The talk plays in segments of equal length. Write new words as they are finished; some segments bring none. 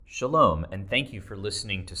Shalom, and thank you for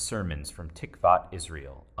listening to sermons from Tikvat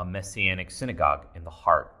Israel, a Messianic synagogue in the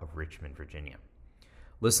heart of Richmond, Virginia.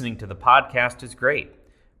 Listening to the podcast is great,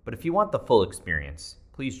 but if you want the full experience,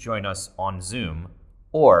 please join us on Zoom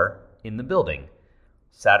or in the building,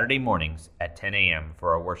 Saturday mornings at 10 a.m.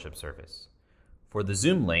 for our worship service. For the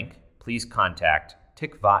Zoom link, please contact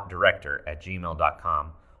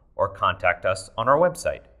tikvatdirector@gmail.com or contact us on our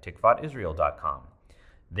website, tikvatisrael.com.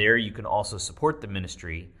 There you can also support the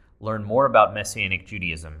ministry, learn more about Messianic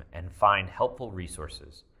Judaism, and find helpful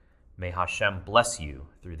resources. May Hashem bless you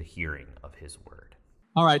through the hearing of His word.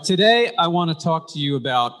 All right, today I want to talk to you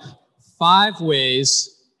about 5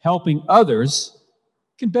 ways helping others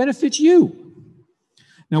can benefit you.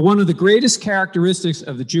 Now, one of the greatest characteristics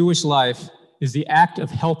of the Jewish life is the act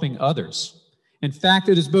of helping others. In fact,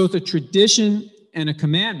 it is both a tradition and a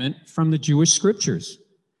commandment from the Jewish scriptures.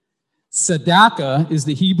 Tzedakah is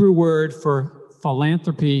the Hebrew word for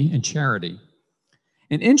philanthropy and charity.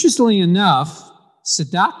 And interestingly enough,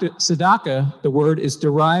 tzedakah, the word, is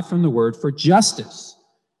derived from the word for justice.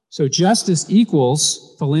 So justice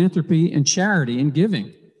equals philanthropy and charity and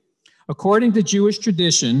giving. According to Jewish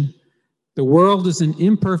tradition, the world is an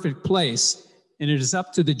imperfect place, and it is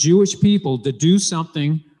up to the Jewish people to do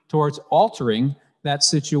something towards altering that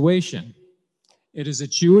situation. It is a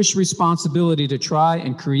Jewish responsibility to try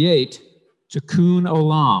and create tikkun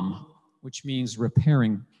olam, which means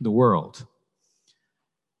repairing the world.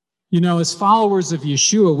 You know, as followers of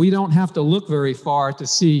Yeshua, we don't have to look very far to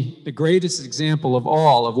see the greatest example of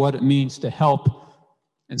all of what it means to help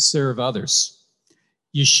and serve others.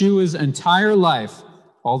 Yeshua's entire life,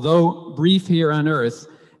 although brief here on earth,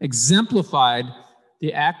 exemplified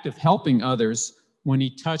the act of helping others when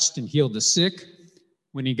he touched and healed the sick,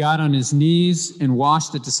 when he got on his knees and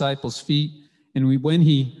washed the disciples' feet, and when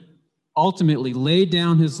he ultimately laid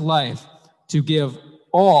down his life to give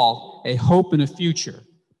all a hope and a future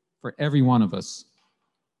for every one of us.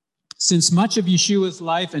 Since much of Yeshua's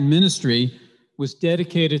life and ministry was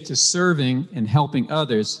dedicated to serving and helping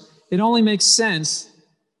others, it only makes sense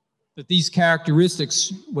that these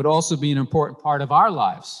characteristics would also be an important part of our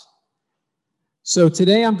lives. So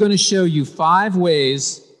today I'm going to show you 5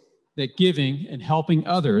 ways that giving and helping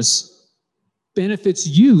others benefits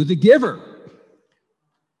you, the giver.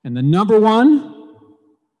 And the number one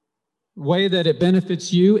way that it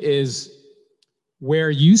benefits you is where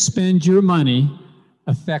you spend your money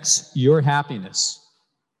affects your happiness.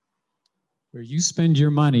 Where you spend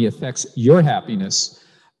your money affects your happiness.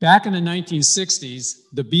 Back in the 1960s,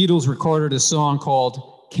 the Beatles recorded a song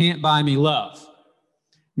called Can't Buy Me Love.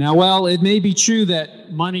 Now, while it may be true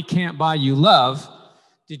that money can't buy you love,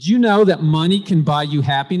 did you know that money can buy you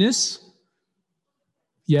happiness?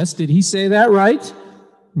 Yes, did he say that right?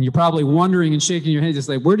 And you're probably wondering and shaking your head, just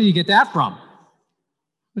like, where did you get that from?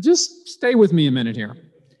 But just stay with me a minute here.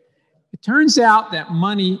 It turns out that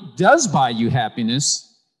money does buy you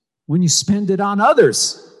happiness when you spend it on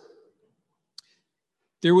others.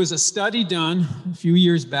 There was a study done a few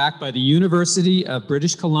years back by the University of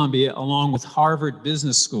British Columbia along with Harvard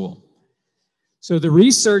Business School. So the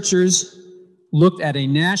researchers looked at a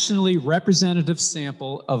nationally representative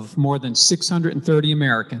sample of more than 630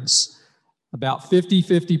 Americans, about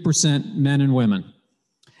 50% men and women.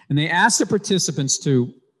 And they asked the participants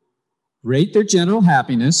to rate their general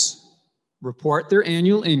happiness, report their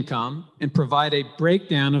annual income, and provide a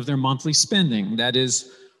breakdown of their monthly spending. That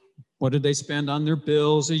is, what did they spend on their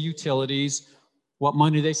bills or utilities, what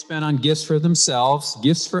money they spent on gifts for themselves,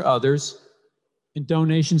 gifts for others, and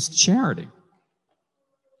donations to charity.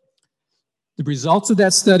 The results of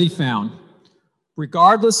that study found,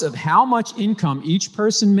 regardless of how much income each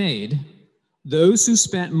person made, those who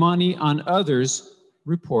spent money on others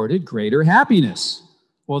reported greater happiness,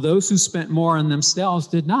 while those who spent more on themselves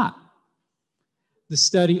did not. The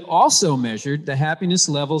study also measured the happiness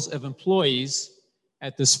levels of employees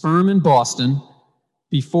at this firm in Boston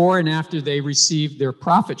before and after they received their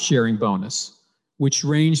profit-sharing bonus, which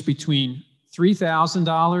ranged between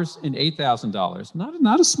 $3,000 and $8,000,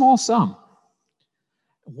 not a small sum.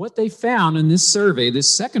 What they found in this survey,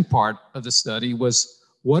 this second part of the study, was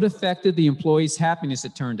what affected the employees' happiness,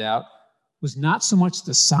 it turned out, was not so much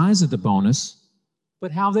the size of the bonus,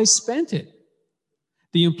 but how they spent it.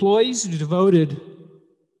 The employees who devoted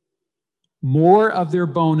more of their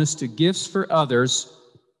bonus to gifts for others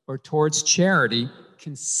or towards charity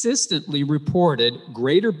consistently reported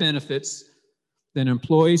greater benefits than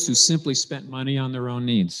employees who simply spent money on their own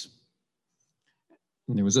needs.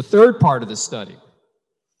 And there was a third part of the study.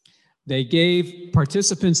 They gave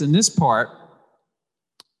participants in this part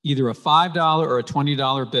either a $5 or a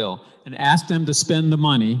 $20 bill and asked them to spend the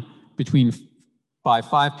money between by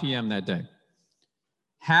 5 p.m. that day.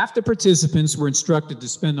 Half the participants were instructed to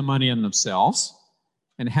spend the money on themselves,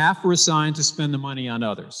 and half were assigned to spend the money on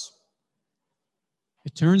others.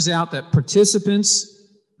 It turns out that participants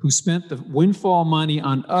who spent the windfall money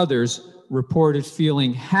on others reported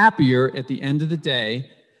feeling happier at the end of the day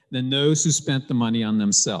than those who spent the money on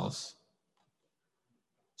themselves.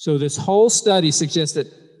 So this whole study suggests that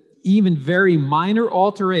even very minor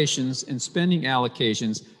alterations in spending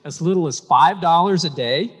allocations, as little as $5 a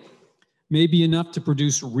day, may be enough to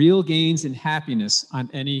produce real gains in happiness on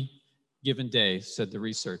any given day, said the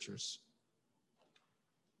researchers.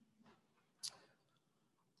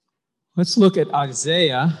 Let's look at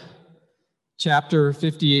Isaiah chapter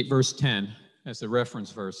 58, verse 10 as the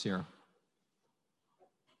reference verse here.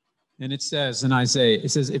 And it says in Isaiah, it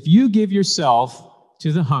says, if you give yourself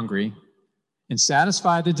to the hungry and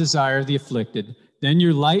satisfy the desire of the afflicted, then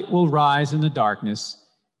your light will rise in the darkness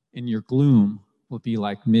and your gloom will be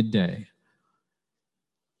like midday.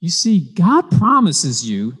 You see, God promises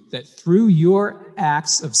you that through your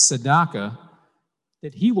acts of tzedakah,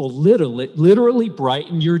 that he will literally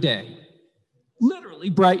brighten your day. Literally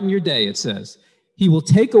brighten your day, it says. He will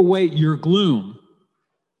take away your gloom.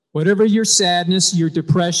 Whatever your sadness, your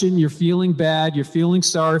depression, you're feeling bad, you're feeling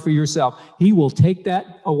sorry for yourself, he will take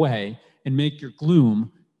that away and make your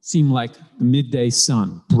gloom seem like the midday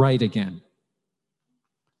sun, bright again.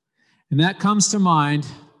 And that comes to mind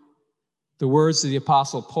the words of the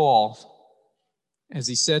Apostle Paul as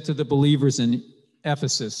he said to the believers in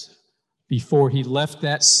Ephesus before he left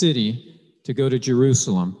that city to go to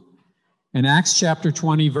Jerusalem. In Acts chapter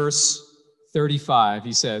 20, verse 35,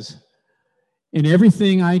 he says, in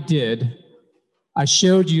everything I did, I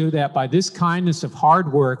showed you that by this kindness of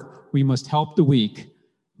hard work, we must help the weak,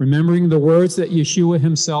 remembering the words that Yeshua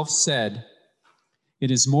himself said, it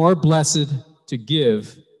is more blessed to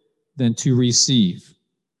give than to receive.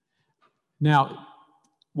 Now,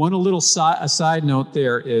 one little side note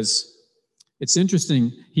there is, it's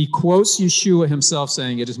interesting, he quotes Yeshua himself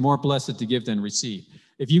saying, it is more blessed to give than receive.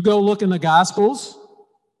 If you go look in the Gospels,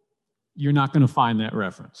 you're not going to find that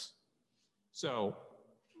reference. So,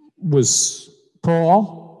 was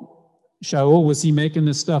Shaul, was he making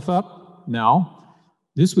this stuff up? No.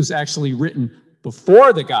 This was actually written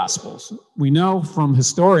before the Gospels. We know from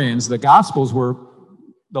historians the Gospels were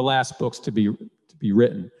the last books to be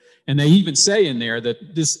written. And they even say in there that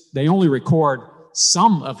they only record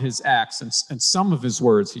some of his acts and some of his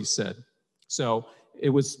words, he said. So it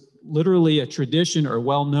was literally a tradition or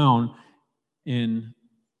well known in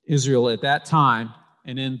Israel at that time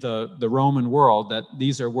and in the Roman world that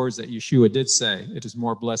these are words that Yeshua did say. It is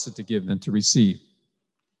more blessed to give than to receive.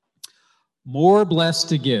 More blessed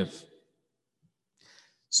to give.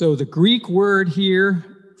 So the Greek word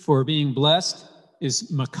here for being blessed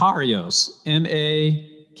is makarios, M-A-K-A-R-I-O-S,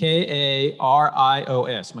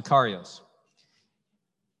 makarios.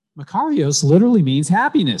 Makarios literally means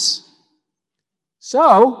happiness.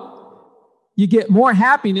 So, you get more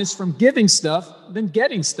happiness from giving stuff than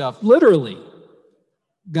getting stuff, literally.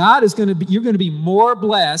 You're going to be more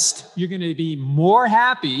blessed, you're going to be more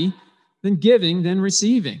happy than giving than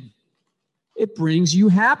receiving. It brings you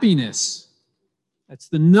happiness. That's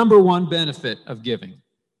the number one benefit of giving.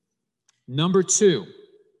 Number two,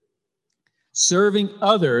 serving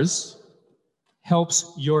others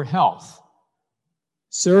helps your health.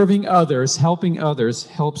 Serving others, helping others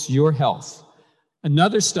helps your health.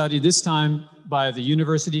 Another study, this time by the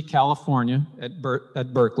University of California at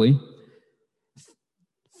Berkeley,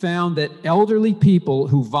 found that elderly people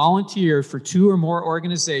who volunteered for 2 or more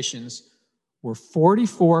organizations were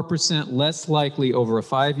 44% less likely over a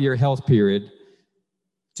 5-year health period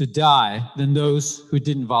to die than those who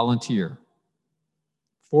didn't volunteer.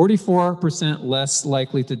 44% less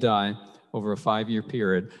likely to die over a 5-year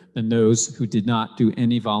period than those who did not do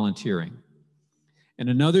any volunteering. And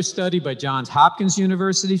another study by Johns Hopkins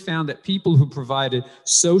University found that people who provided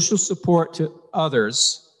social support to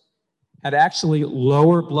others had actually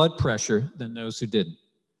lower blood pressure than those who didn't.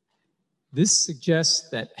 This suggests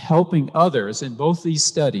that helping others in both these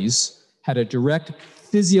studies had a direct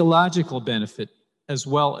physiological benefit as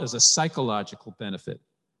well as a psychological benefit.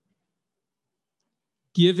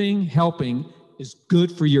 Giving, helping is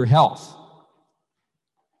good for your health.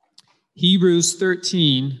 Hebrews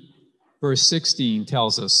 13, verse 16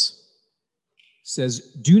 tells us, says,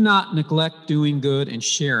 do not neglect doing good and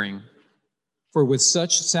sharing, for with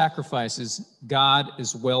such sacrifices, God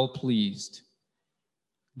is well pleased.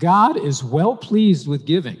 God is well pleased with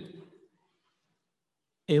giving.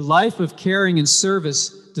 A life of caring and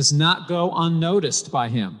service does not go unnoticed by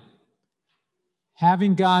him.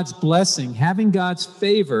 Having God's blessing, having God's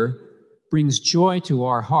favor brings joy to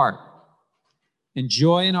our heart. And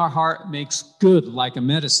joy in our heart makes good like a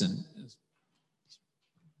medicine.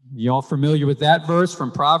 You all familiar with that verse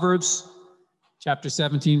from Proverbs, chapter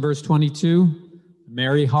 17, verse 22?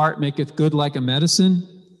 Merry heart maketh good like a medicine.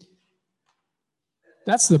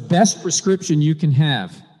 That's the best prescription you can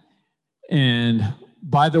have. And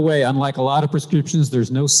by the way, unlike a lot of prescriptions,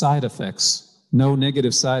 there's no side effects, no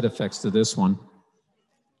negative side effects to this one.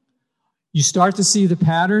 You start to see the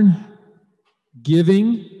pattern.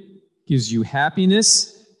 Giving gives you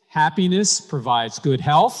happiness. Happiness provides good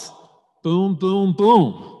health. Boom, boom,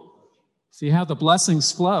 boom. See how the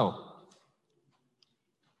blessings flow.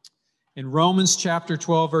 In Romans chapter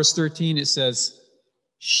 12, verse 13, it says,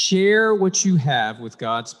 share what you have with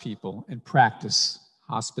God's people and practice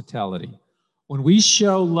hospitality. When we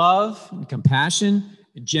show love and compassion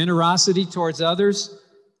and generosity towards others,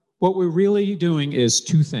 what we're really doing is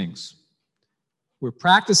two things. We're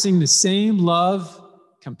practicing the same love,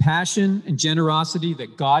 compassion, and generosity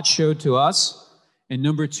that God showed to us. And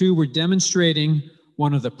number two, we're demonstrating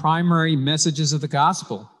one of the primary messages of the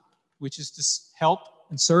gospel, which is to help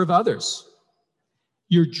and serve others.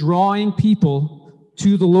 You're drawing people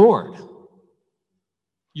to the Lord.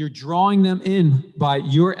 You're drawing them in by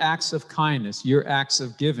your acts of kindness, your acts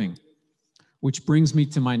of giving, which brings me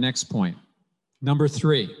to my next point. Number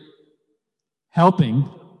 3, helping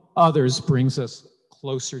others brings us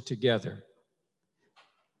closer together.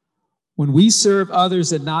 When we serve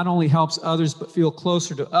others, it not only helps others but feel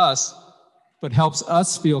closer to us, but helps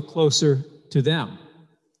us feel closer to them.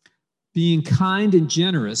 Being kind and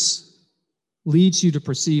generous leads you to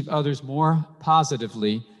perceive others more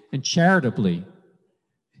positively and charitably.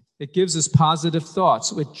 It gives us positive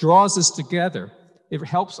thoughts. It draws us together. It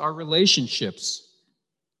helps our relationships.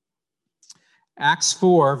 Acts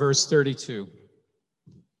 4, verse 32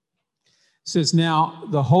 says, now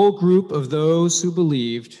the whole group of those who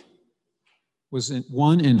believed was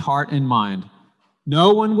one in heart and mind.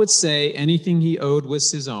 No one would say anything he owed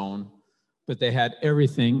was his own, but they had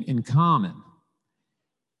everything in common.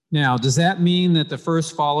 Now, does that mean that the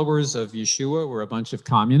first followers of Yeshua were a bunch of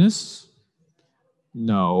communists?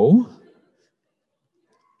 No.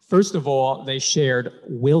 First of all, they shared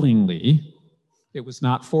willingly. It was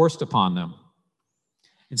not forced upon them.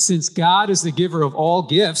 And since God is the giver of all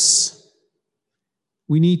gifts,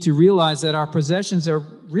 we need to realize that our possessions are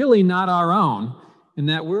really not our own and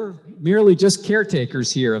that we're merely just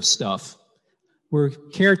caretakers here of stuff. We're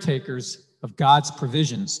caretakers of God's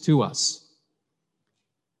provisions to us.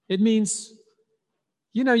 It means,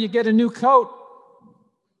 you get a new coat.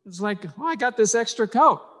 It's like, oh, I got this extra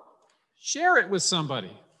coat. Share it with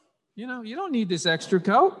somebody. You don't need this extra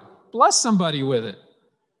coat. Bless somebody with it.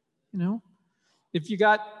 If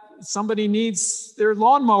somebody needs their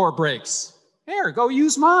lawnmower brakes, here, go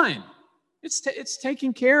use mine. It's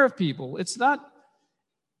taking care of people. It's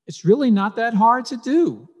really not that hard to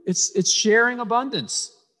do. It's sharing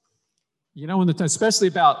abundance. Especially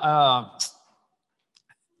about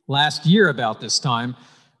last year about this time,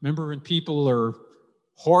 remember when people are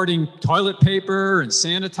hoarding toilet paper and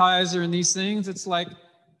sanitizer and these things? It's like,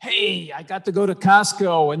 hey, I got to go to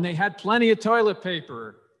Costco and they had plenty of toilet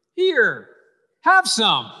paper. Here, have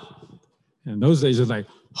some. And those days are like,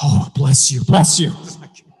 oh, bless you, bless you.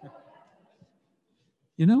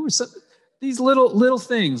 These little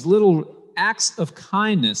things, little acts of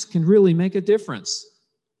kindness can really make a difference.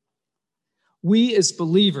 We as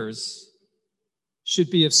believers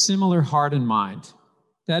should be of similar heart and mind.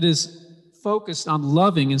 That is, focused on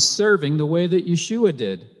loving and serving the way that Yeshua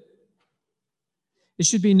did. It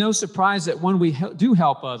should be no surprise that when we do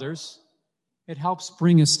help others, it helps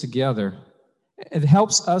bring us together. It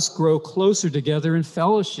helps us grow closer together in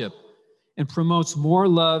fellowship and promotes more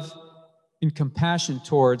love and compassion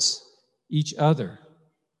towards each other.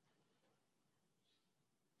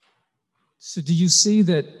 So do you see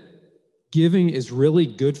that giving is really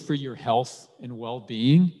good for your health and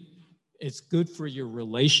well-being? It's good for your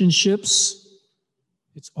relationships.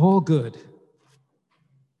 It's all good.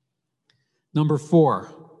 Number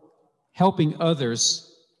 4, helping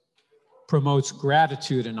others promotes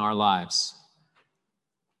gratitude in our lives.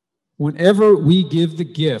 Whenever we give the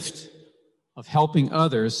gift of helping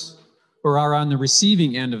others or are on the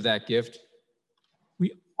receiving end of that gift,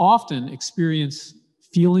 we often experience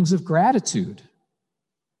feelings of gratitude.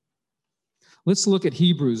 Let's look at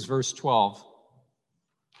Hebrews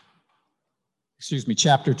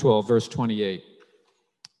chapter 12, verse 28.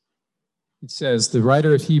 It says, the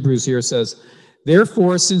writer of Hebrews here says,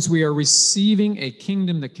 therefore, since we are receiving a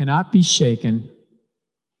kingdom that cannot be shaken,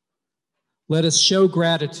 let us show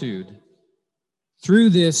gratitude Through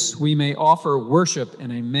this, we may offer worship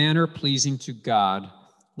in a manner pleasing to God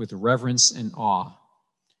with reverence and awe.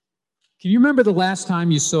 Can you remember the last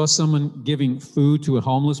time you saw someone giving food to a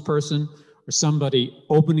homeless person, or somebody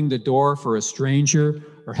opening the door for a stranger,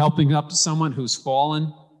 or helping up someone who's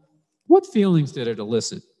fallen? What feelings did it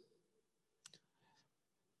elicit?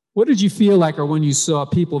 What did you feel like, or when you saw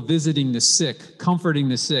people visiting the sick, comforting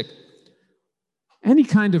the sick? Any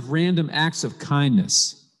kind of random acts of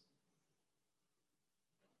kindness.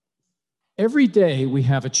 Every day we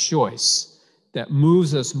have a choice that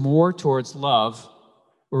moves us more towards love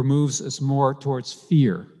or moves us more towards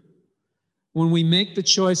fear. When we make the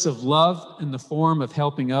choice of love in the form of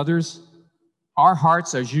helping others, our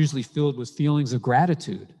hearts are usually filled with feelings of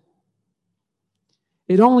gratitude.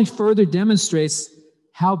 It only further demonstrates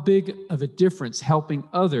how big of a difference helping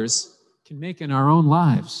others can make in our own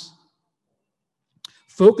lives.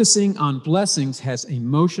 Focusing on blessings has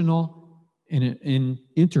emotional and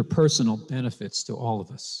interpersonal benefits to all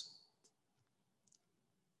of us.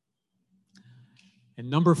 And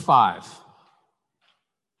number 5,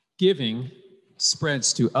 giving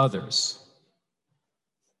spreads to others.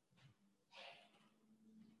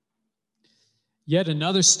 Yet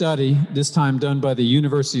another study, this time done by the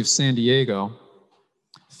University of San Diego,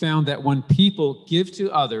 found that when people give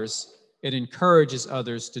to others, it encourages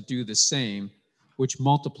others to do the same, which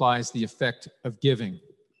multiplies the effect of giving.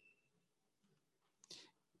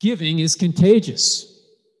 Giving is contagious.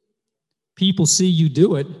 People see you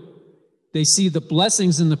do it. They see the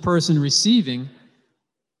blessings in the person receiving,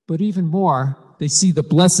 but even more, they see the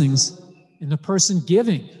blessings in the person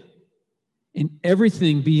giving. And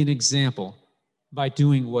everything be an example by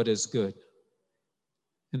doing what is good.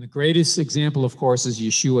 And the greatest example, of course, is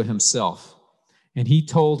Yeshua himself. And he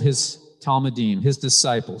told his Talmudim, his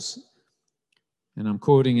disciples, and I'm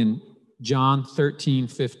quoting in John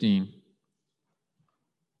 13:15,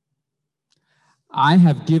 I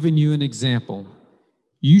have given you an example.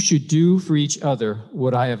 You should do for each other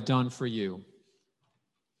what I have done for you.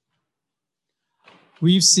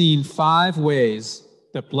 We've seen 5 ways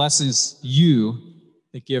that blesses you,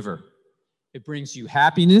 the giver. It brings you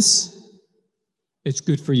happiness. It's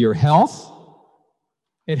good for your health.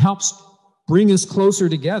 It helps bring us closer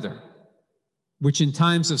together, which in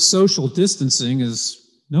times of social distancing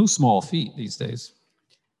is no small feat these days.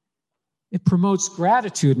 It promotes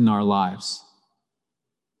gratitude in our lives.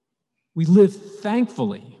 We live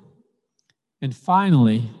thankfully. And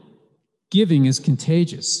finally, giving is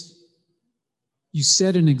contagious. You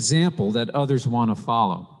set an example that others want to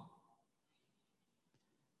follow.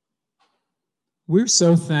 We're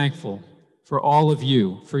so thankful for all of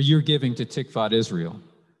you, for your giving to Tikvat Israel.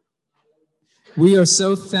 We are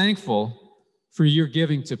so thankful for your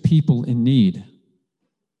giving to people in need.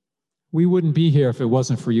 We wouldn't be here if it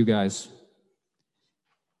wasn't for you guys.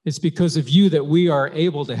 It's because of you that we are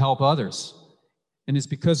able to help others. And it's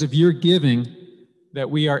because of your giving that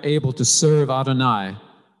we are able to serve Adonai,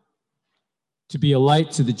 to be a light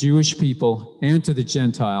to the Jewish people and to the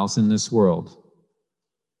Gentiles in this world.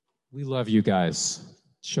 We love you guys.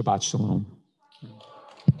 Shabbat Shalom.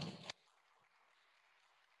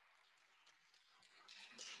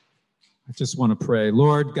 I just want to pray.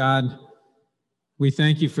 Lord God, we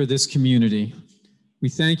thank you for this community. We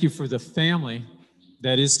thank you for the family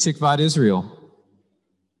that is Tikvat Israel,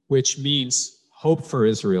 which means hope for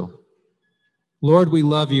Israel. Lord, we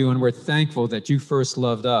love you and we're thankful that you first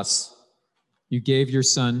loved us. You gave your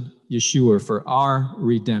son, Yeshua, for our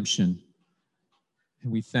redemption.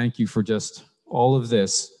 And we thank you for just all of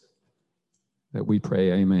this that we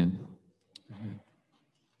pray. Amen.